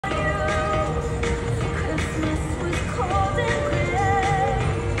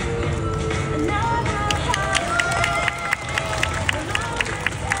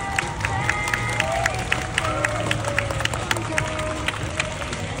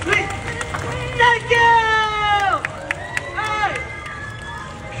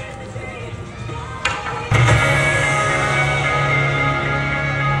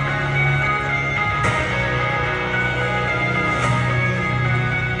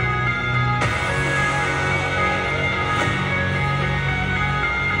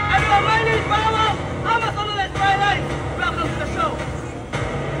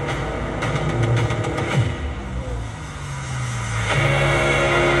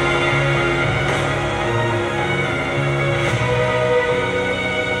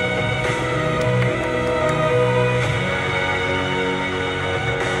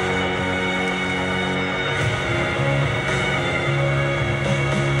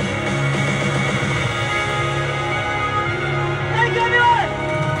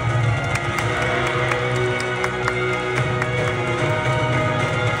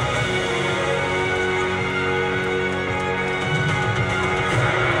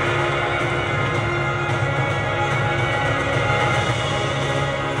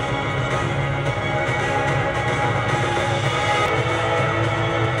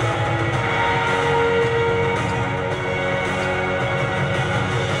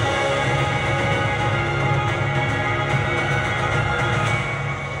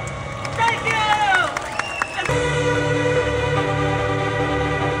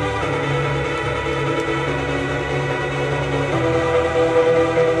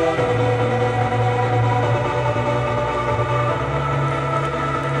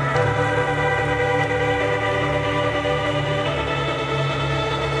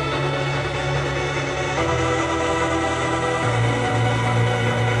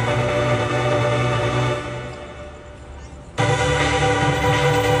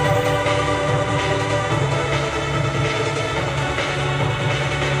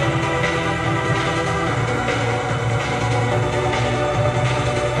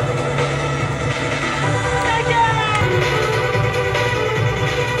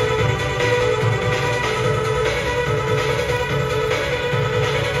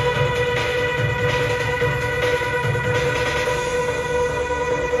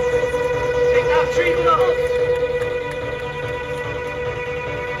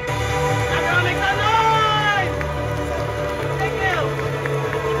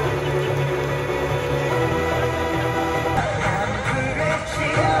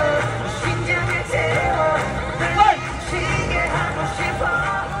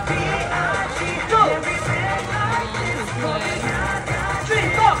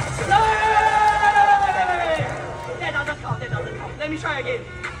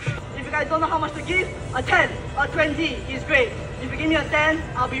If you guys don't know how much to give, a 10 or 20 is great. If you give me a 10,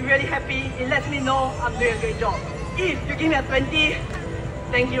 I'll be really happy. It lets me know I'm doing a great job. If you give me a 20,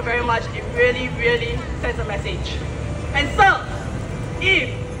 thank you very much. It really, really sends a message. And sir,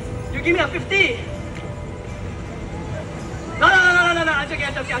 if you give me a 50, no,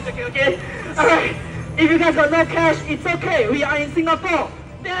 I'm joking, okay? Alright, if you guys got no cash, it's okay. We are in Singapore.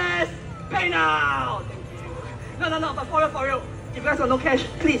 There's pay now. Thank you. No, but for real. If you guys got no cash,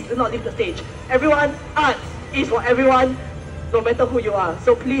 please do not leave the stage. Everyone, art is for everyone, no matter who you are.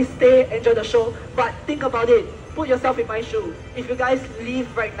 So please stay, enjoy the show, but think about it. Put yourself in my shoe. If you guys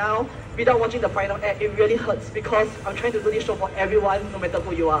leave right now without watching the final act, it really hurts because I'm trying to do this show for everyone, no matter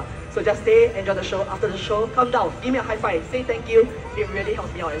who you are. So just stay, enjoy the show. After the show, come down, give me a high five, say thank you. It really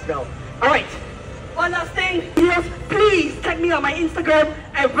helps me out as well. Alright, one last thing. Please tag me on my Instagram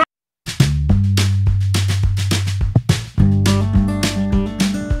at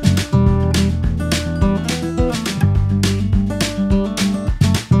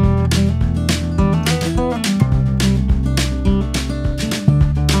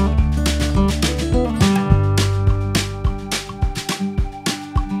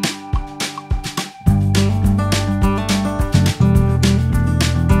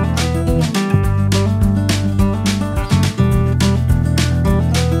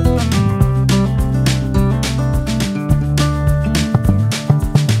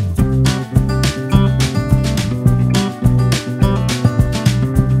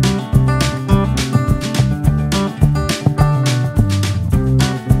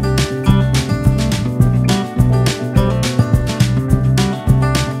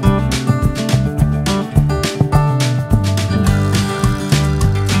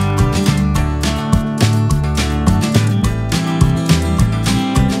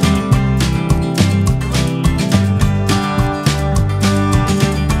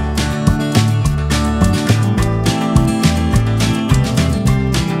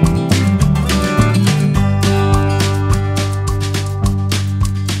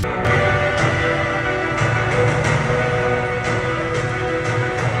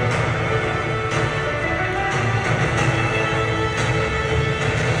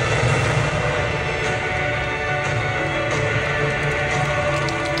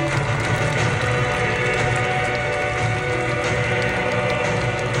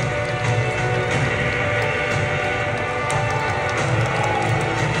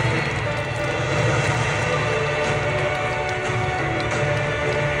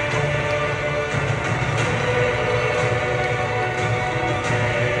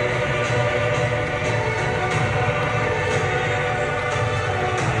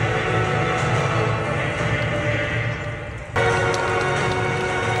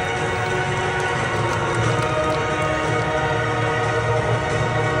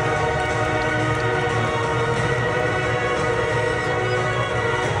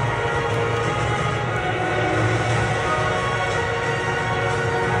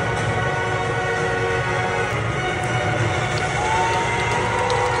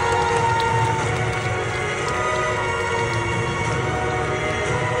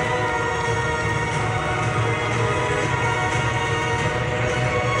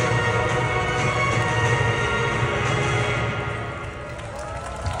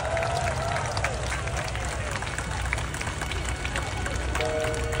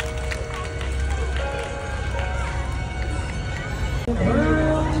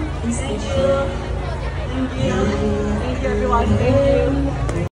Thank you everyone. Thank you.